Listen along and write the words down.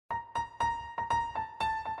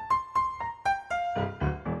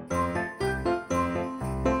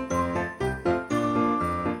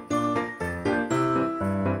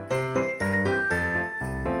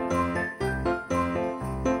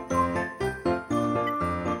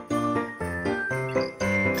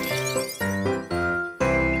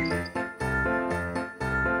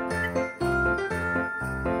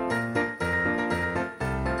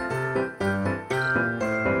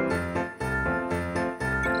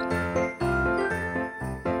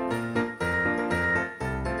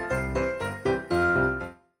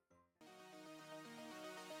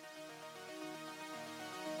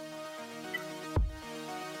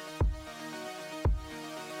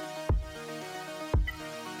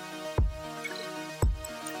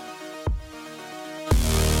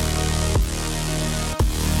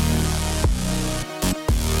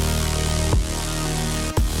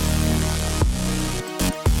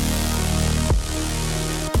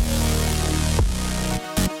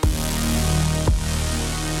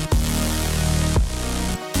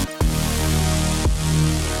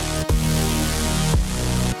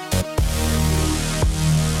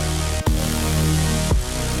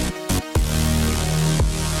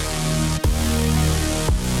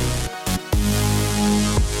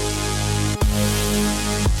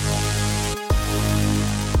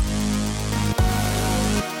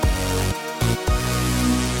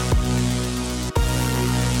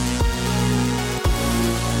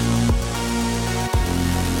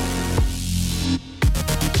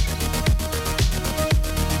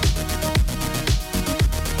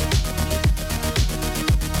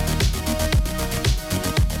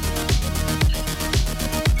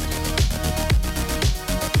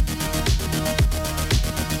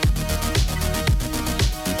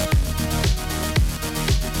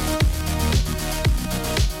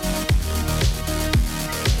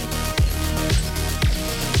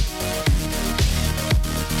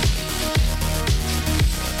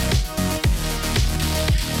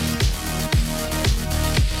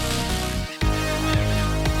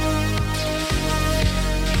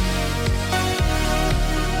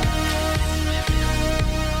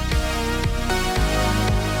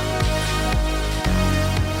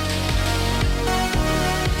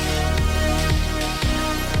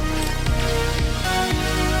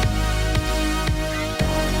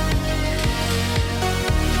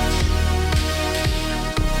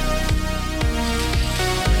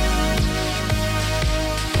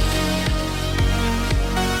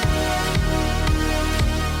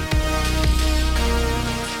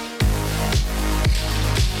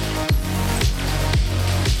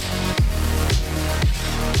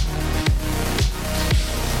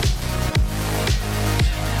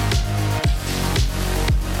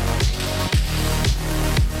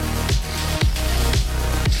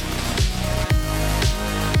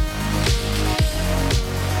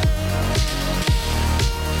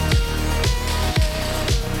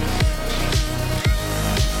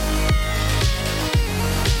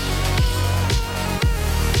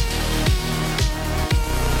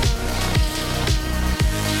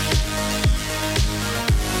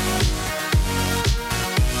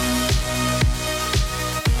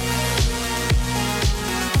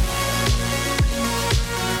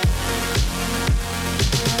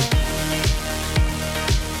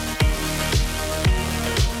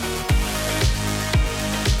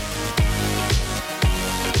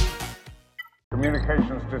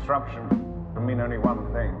disruption can mean only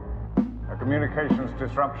one thing. A communications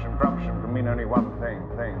disruption can mean only one thing.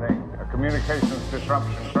 A communications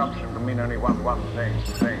disruption can mean only one thing.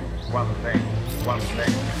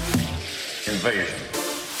 Invasion.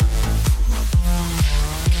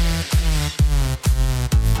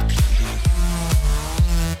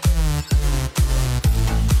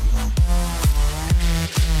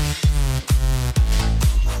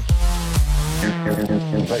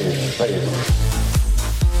 Invasion.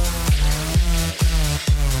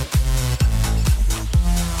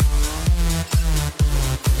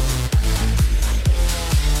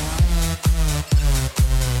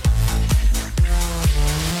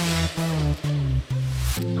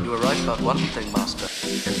 About one thing, Master.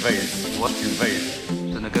 Invasion. What?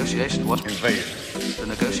 Invasion. The negotiation. What? Invasion. The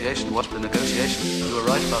negotiation. What? The negotiation. You were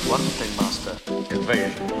right about one thing, Master.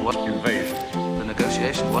 Invasion. What? Invasion. The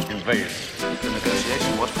negotiation. What? Invasion. The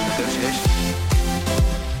negotiation. What? The negotiation.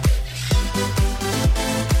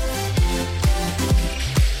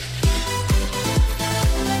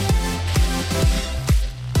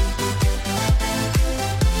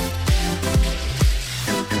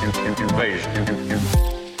 Invasion.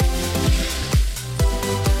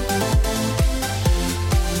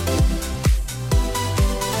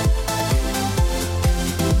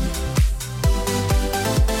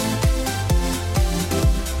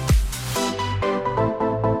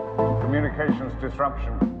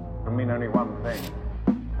 Disruption can mean only one thing.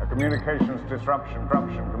 A communications disruption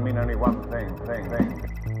can mean only one thing.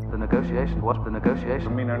 The negotiation. What? The negotiation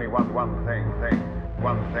can mean only one thing.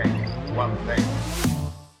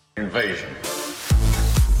 Invasion.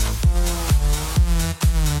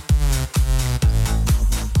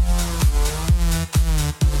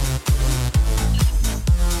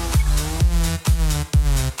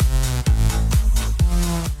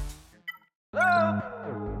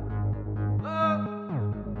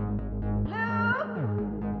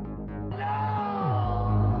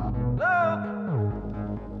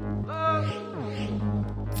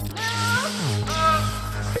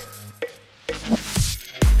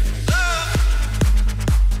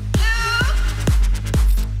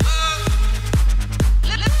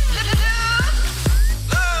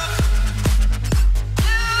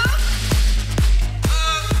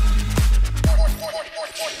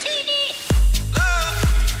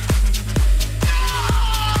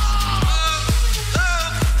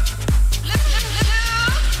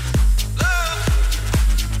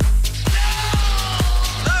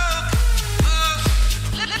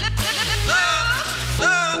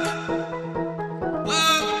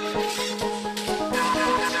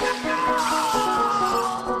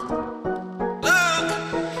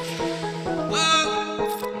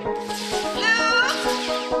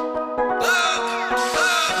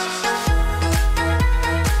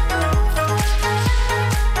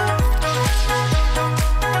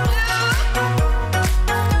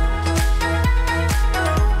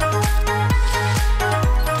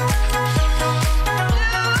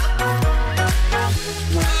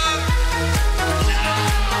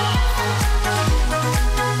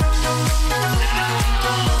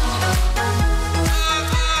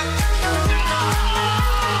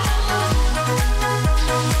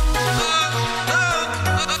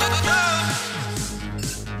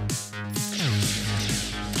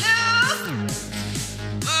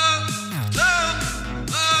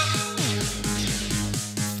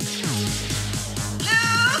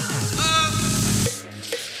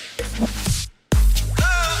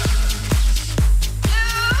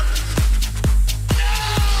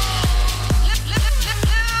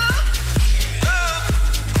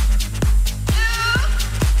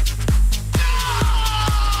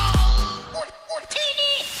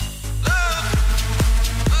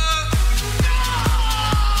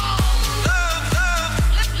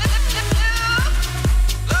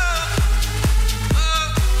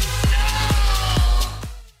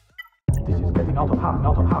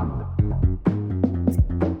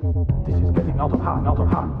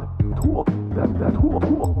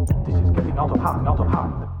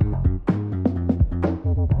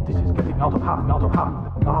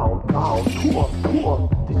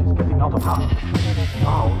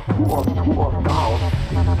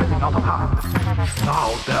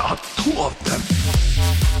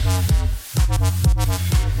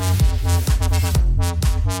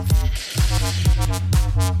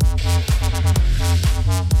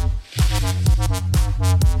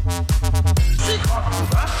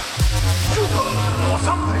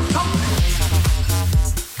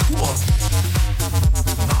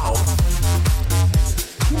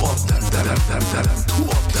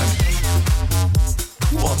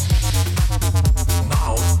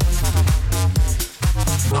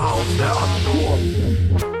 Now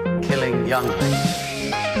young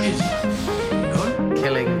lady. Is that legal?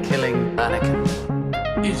 Killing Anakin.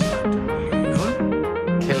 Is that legal?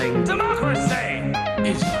 Killing Democracy!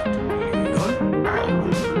 Is that legal? I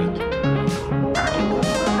will make it legal.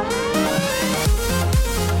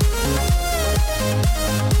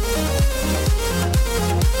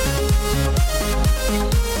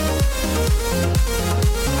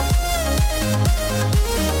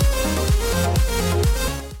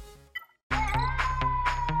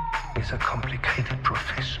 It's a complicated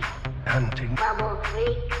profession. Hunting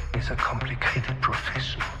is a complicated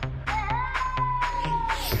profession.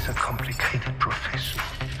 It's a complicated profession.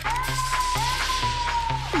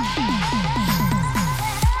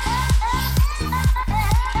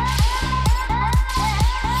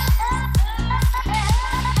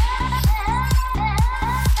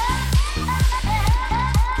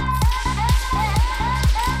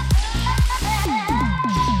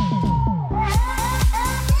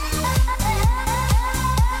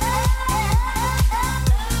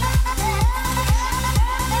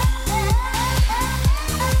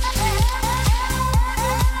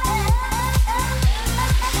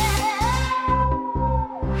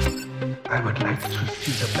 I would like to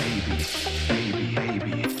see the baby.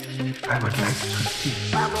 I would like to see.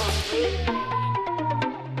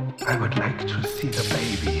 I would like to see the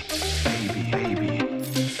baby.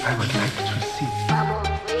 I would like to see.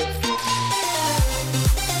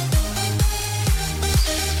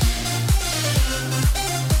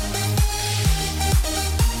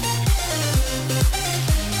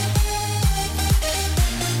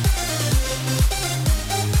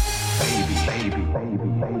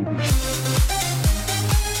 Baby.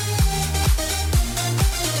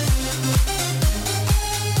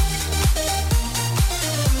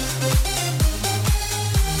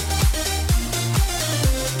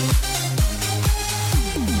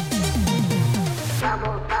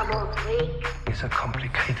 It's a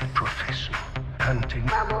complicated profession. Hunting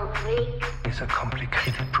is a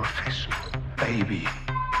complicated profession. Baby.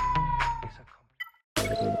 It's a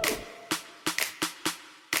complicated.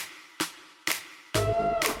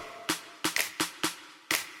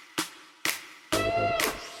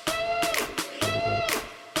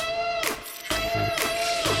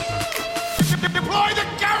 Deploy the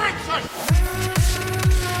garrison!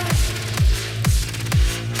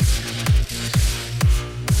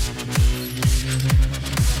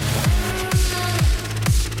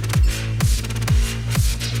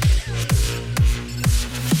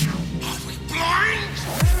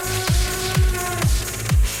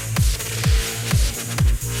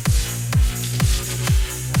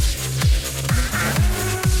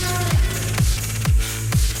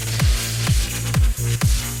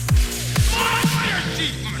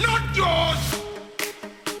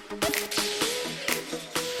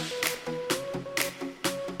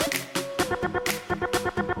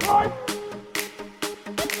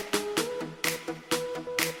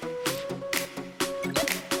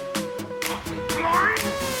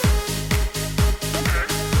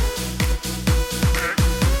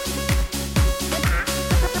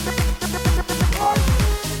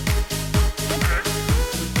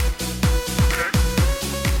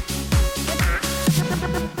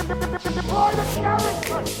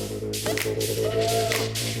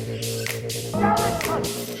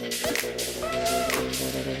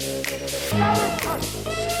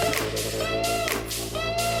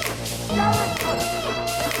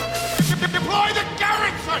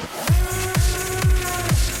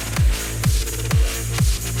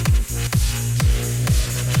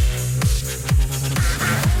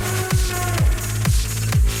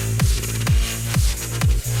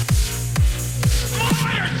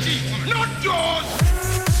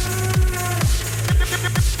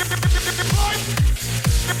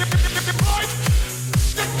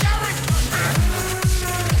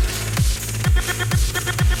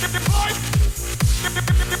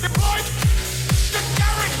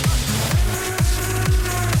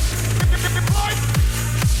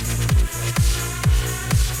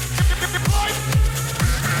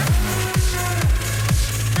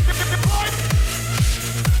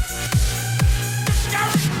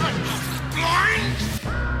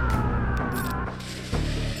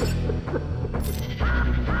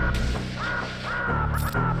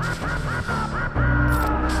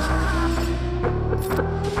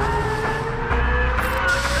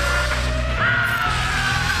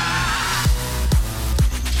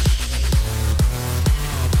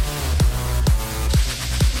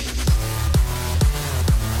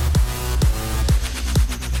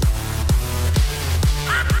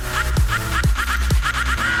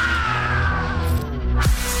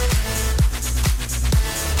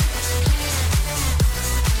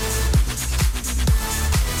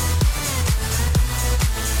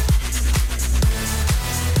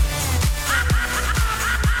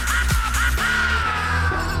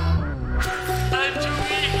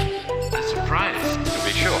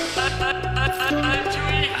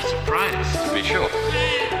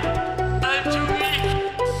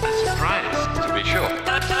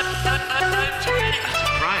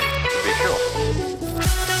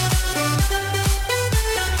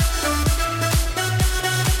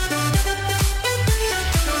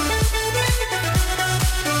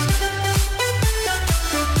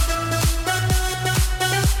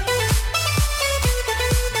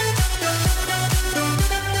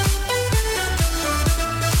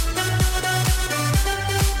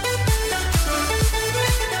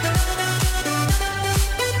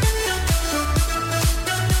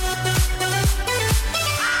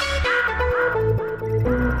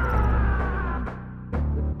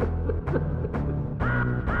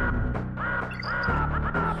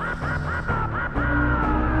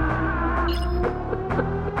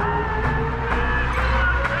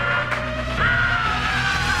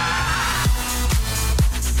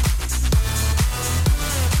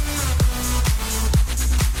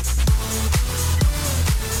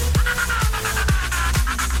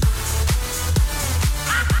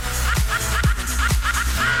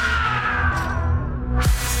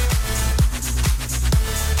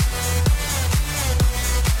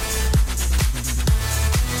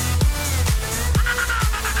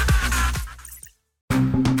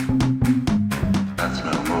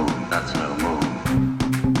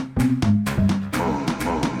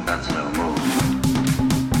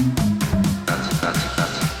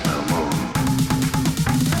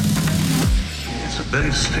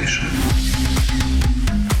 Base station.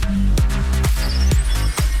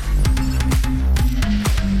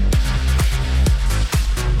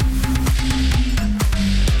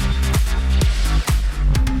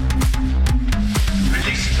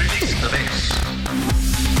 Release the bass.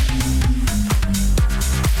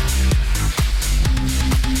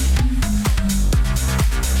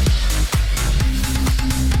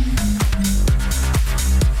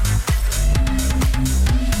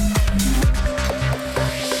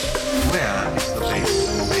 Where is the bass?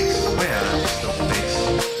 Bass. Where is the bass?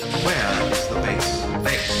 Where is the bass?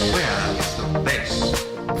 Bass.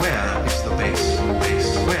 Where is the bass? Where is the bass? Bass.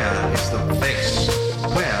 Where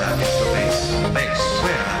is the bass? Where is the bass? Bass.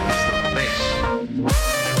 Where is the bass?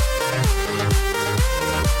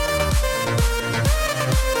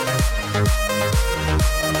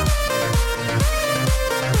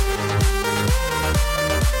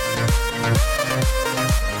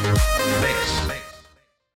 Bass.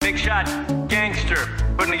 Big shot, gangster,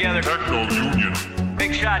 putting together Techno Union.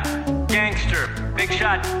 big shot, gangster, big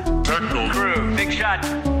shot, Techno crew, big shot,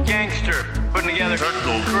 gangster, putting together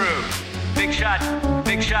Techno crew, big shot,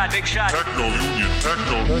 big shot, big shot, Techno Union.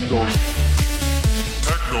 Techno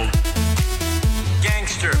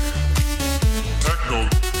gangster, Techno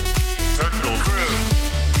crew,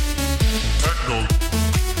 Techno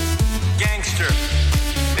gangster,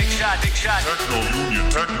 big shot, Techno Union.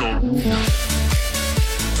 Techno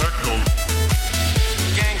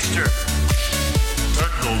gangster,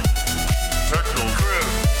 Techno crew,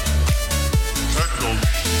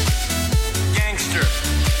 gangster,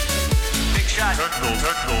 big shot, big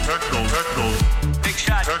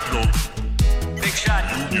shot, big shot,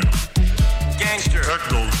 Union. gangster,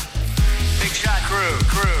 Techno big shot, crew,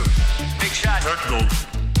 big shot,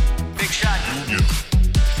 big shot, Union.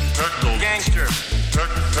 Techno gangster,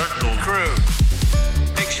 Techno crew,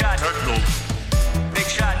 big shot, big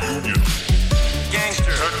shot, Union.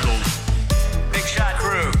 gangster, Techno big shot,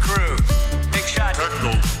 crew, big shot,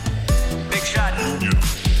 Techno big shot, Union.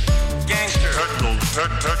 gangster, Techno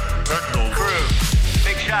crew,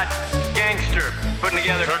 big shot, gangster, putting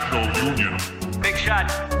together Techno Union. big shot,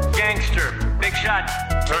 gangster, big shot,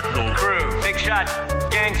 Techno crew, big shot,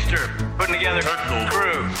 gangster, putting together Techno.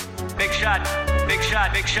 crew, big shot, big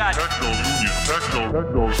shot, big shot, Techno Union. Techno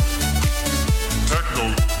Techno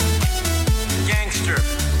gangster,